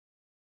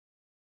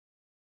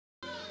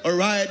All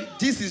right,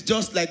 this is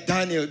just like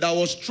Daniel that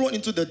was thrown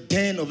into the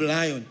den of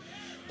lion,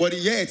 but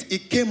yet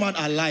it came out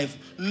alive,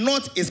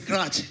 not a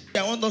scratch.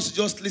 I want us to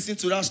just listen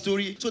to that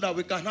story so that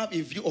we can have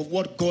a view of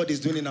what God is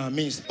doing in our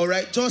midst. All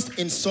right, just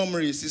in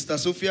summary, Sister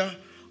Sophia,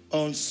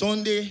 on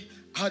Sunday,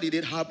 how did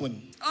it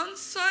happen? On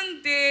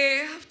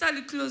Sunday, after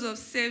the close of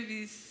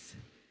service,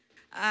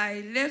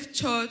 I left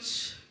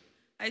church.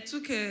 I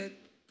took a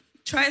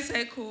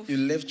tricycle. You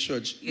left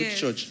church? Yes. Which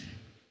church?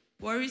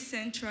 Warri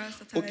Central.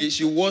 Okay,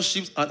 she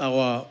worships at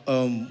our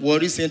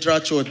Warri Central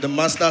Church, the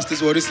Master States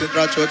Warri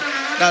Central Church.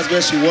 That's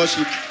where she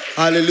worships.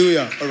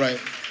 Hallelujah. All right.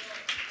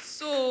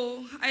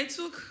 So I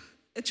took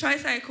a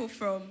tricycle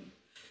from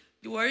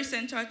the Warri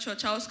Central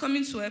Church. I was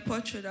coming to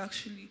Airport Road,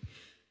 actually.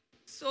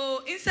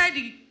 So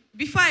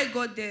before I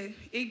got there,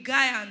 a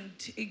guy and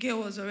a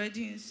girl was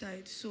already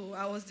inside. So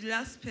I was the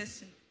last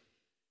person.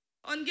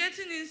 On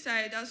getting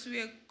inside, as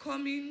we were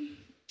coming,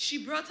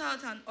 she brought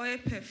out an oil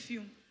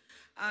perfume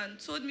and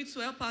told me to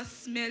help her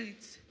smell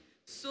it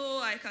so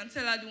I can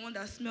tell her the one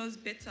that smells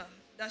better,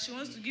 that she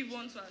wants to give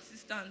one to her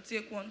sister and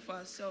take one for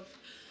herself.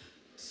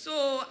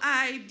 So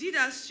I did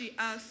as she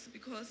asked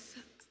because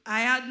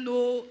I had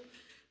no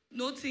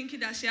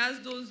thinking that she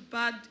has those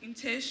bad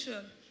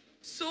intentions.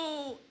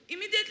 So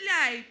immediately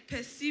I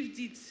perceived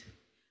it.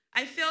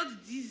 I felt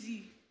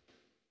dizzy.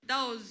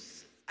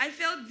 I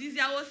felt dizzy.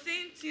 I was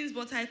saying things,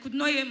 but I could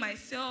not hear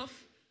myself.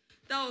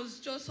 That was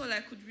just all I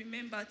could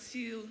remember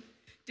till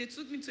they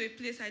took me to a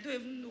place I don't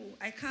even know.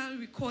 I can't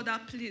recall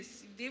that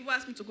place. If they ever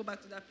asked me to go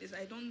back to that place,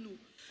 I don't know.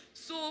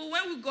 So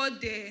when we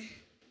got there,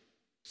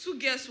 2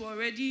 guests were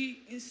already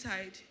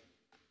inside.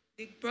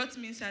 They brought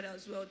me inside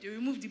as well. They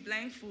removed the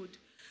blindfold.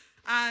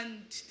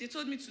 And they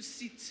told me to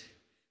sit.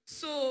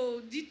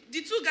 So the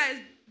two guys,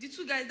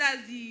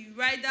 that's the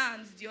rider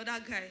and the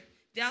other guy,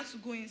 they had to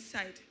go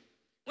inside.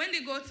 When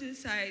they got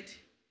inside,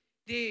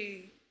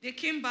 they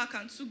came back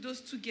and took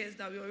those 2 guests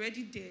that were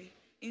already there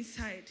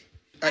inside.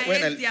 I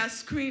heard their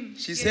scream.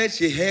 She said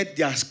she heard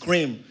their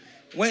scream.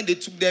 When they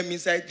took them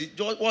inside,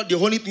 the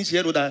only thing she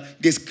heard was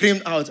that they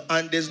screamed out,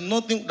 and there's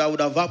nothing that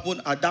would have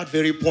happened at that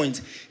very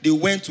point. They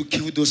went to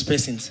kill those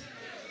persons.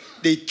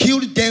 They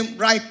killed them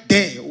right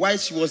there while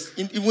she was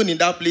even in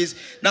that place.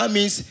 That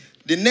means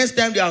the next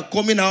time they are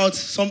coming out,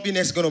 something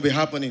else is going to be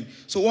happening.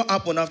 So what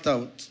happened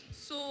afterwards?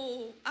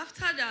 So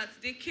after that,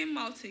 they came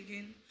out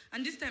again.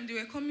 And this time they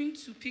were coming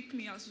to pick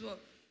me as well.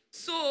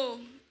 So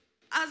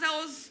as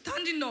I was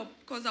standing up,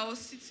 because I was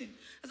sitting,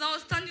 as I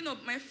was standing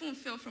up, my phone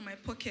fell from my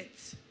pocket.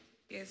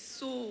 Yes,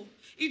 so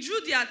it drew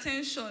their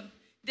attention.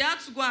 They had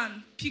to go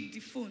and pick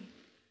the phone.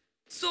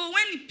 So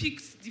when he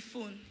picked the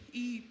phone,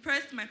 he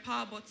pressed my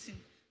power button.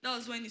 That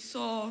was when he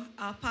saw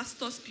our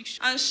pastor's picture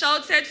and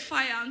shouted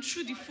fire and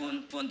threw the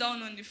phone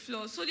down on the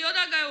floor. So the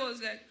other guy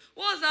was like,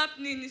 what's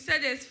happening? He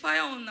said there's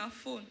fire on our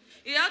phone.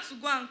 He had to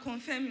go and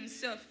confirm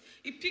himself.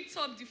 He picked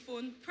up the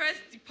phone,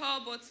 pressed the power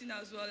button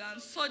as well, and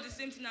saw the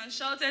same thing and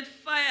shouted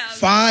fire.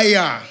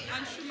 Fire!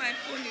 And threw my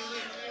phone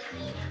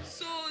away.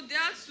 So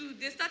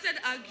they started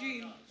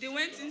arguing. They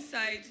went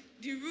inside.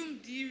 The room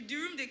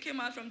they came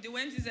out from, they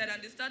went inside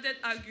and they started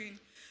arguing.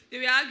 They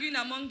were arguing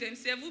among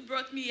themselves. Who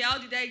brought me here? How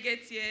did I get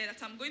here?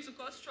 That I'm going to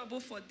cause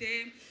trouble for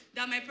them.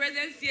 That my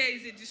presence here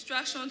is a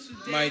distraction to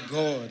them. My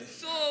God.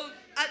 So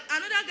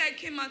another guy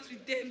came out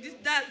with them.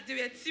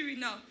 They were teary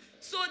now.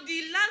 So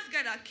the last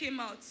guy that came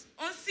out,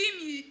 on seeing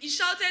me, he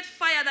shouted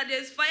fire, that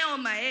there's fire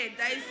on my head.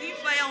 That I see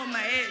fire on my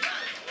head.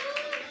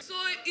 So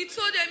he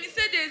told them, he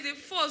said there's a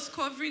force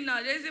covering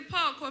now. There's a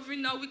power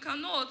covering now. We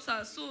cannot hurt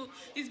her. So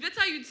it's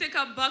better you take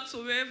her back to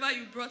wherever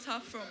you brought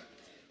her from.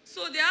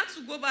 So they had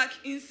to go back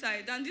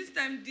inside. And this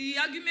time, the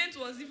argument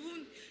was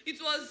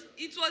it was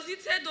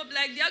heated up.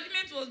 Like, the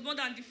argument was more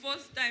than the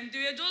first time. They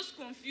were just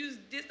confused.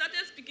 They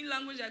started speaking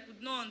language I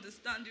could not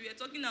understand. They were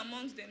talking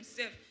amongst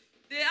themselves.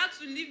 They had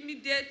to leave me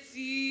there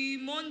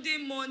till Monday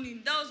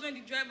morning. That was when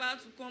the driver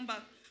had to come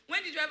back. When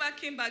the driver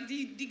came back,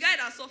 the guy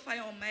that saw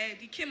fire on my head,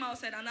 he came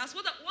outside and asked,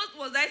 what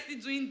was I still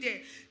doing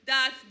there?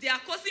 That they are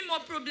causing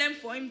more problem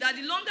for him, that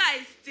the longer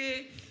I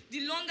stay,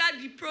 the longer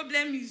the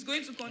problem is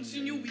going to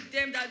continue with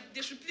them, that they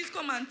should please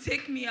come and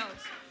take me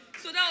out.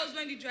 So that was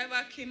when the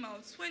driver came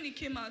out. When he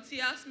came out, he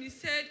asked me, he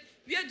said,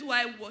 where do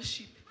I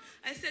worship?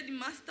 I said, the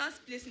Master's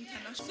Place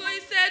International. So he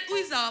said, who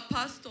is our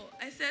pastor?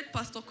 I said,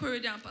 Pastor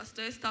Korede and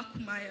Pastor Esther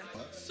Kumaya.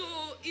 So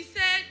he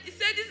said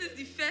this is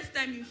the first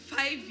time in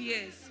 5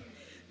 years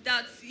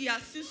that he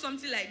has seen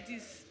something like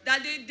this.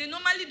 That they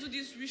normally do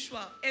this ritual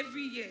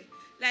every year.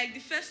 Like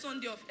the first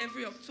Sunday of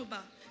every October.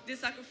 They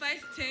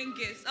sacrificed 10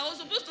 guests. I was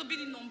supposed to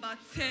be the number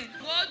 10.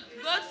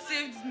 God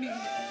saved me.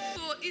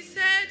 So he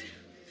said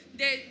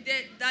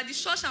that the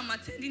church I'm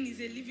attending is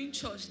a living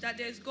church, that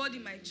there's God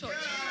in my church.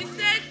 He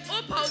said,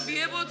 hope I'll be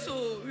able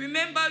to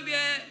remember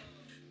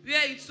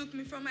where he took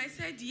me from. I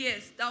said,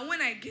 yes, that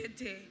when I get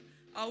there,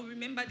 I'll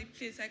remember the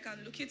place. I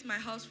can locate my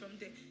house from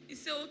there. He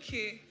said,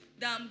 okay,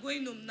 that I'm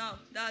going home now,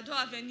 that I don't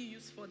have any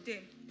use for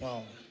them.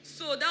 Wow.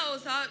 So that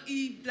was how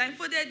he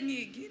blindfolded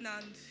me again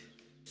and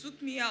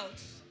took me out.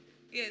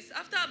 Yes,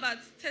 after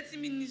about 30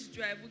 minutes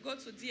drive, we got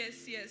to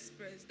DSC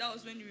Express. That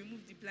was when he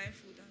removed the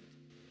blindfold and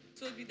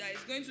told me that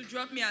he's going to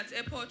drop me at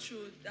Airport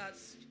Road. That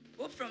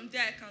hope from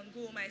there I can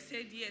go home. I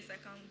said yes, I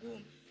can go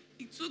home.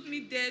 He took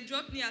me there,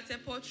 dropped me at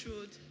Airport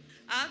Road.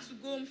 I had to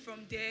go home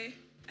from there.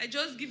 I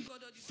just give God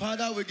all the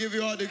Father, we give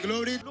you all the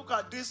glory. Look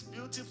at this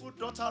beautiful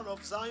daughter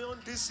of Zion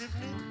this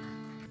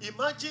evening.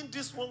 Imagine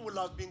this one will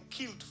have been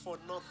killed for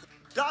nothing.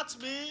 That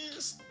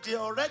means they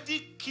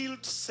already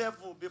killed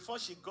 7 before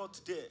she got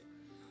there.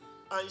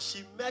 And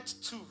she met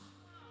 2.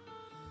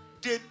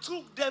 They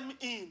took them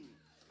in.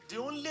 The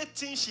only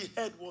thing she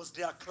heard was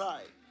their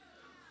cry.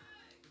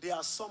 They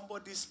are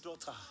somebody's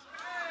daughter.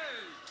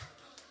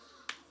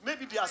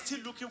 Maybe they are still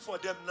looking for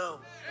them now.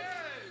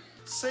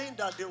 Saying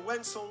that they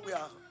went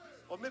somewhere.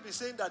 Or maybe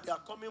saying that they are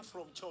coming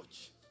from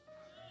church.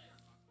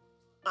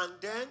 And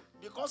then,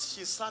 because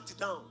she sat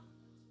down,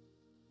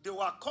 they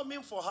were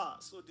coming for her.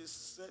 So they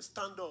said,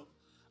 stand up.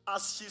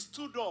 As she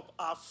stood up,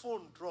 her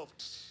phone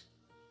dropped.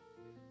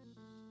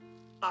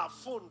 Her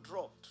phone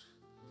dropped.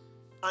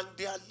 And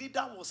their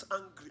leader was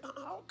angry.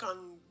 How can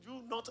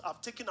you not have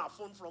taken her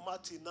phone from her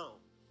till now?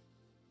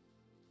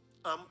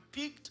 And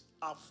picked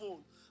her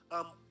phone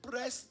and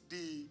pressed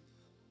the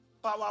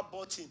power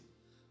button.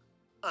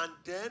 And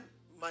then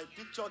my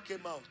picture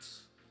came out.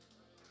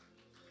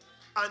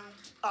 And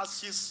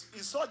as he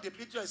saw the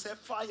picture, he said,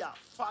 fire,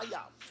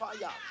 fire,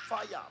 fire,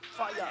 fire,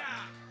 fire,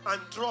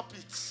 and drop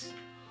it. Fire.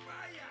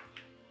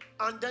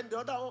 And then the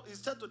other one, he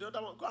said to the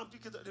other one, go and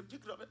pick it up. They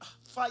picked it up,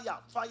 fire,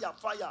 fire,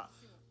 fire.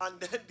 And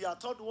then the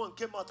third one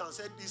came out and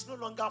said, it's no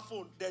longer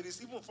phone. There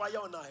is even fire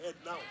on her head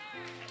now.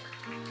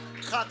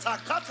 Kata,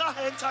 kata,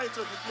 enter into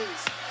the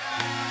place.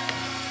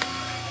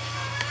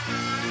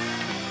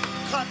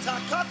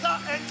 Kata, kata,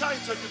 enter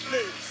into the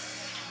place.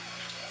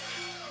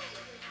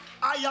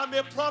 I am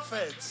a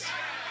prophet.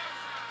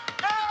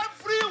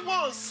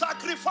 Everyone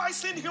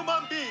sacrificing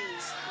human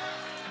beings,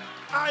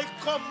 I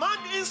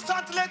command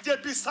instantly they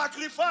be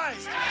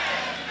sacrificed.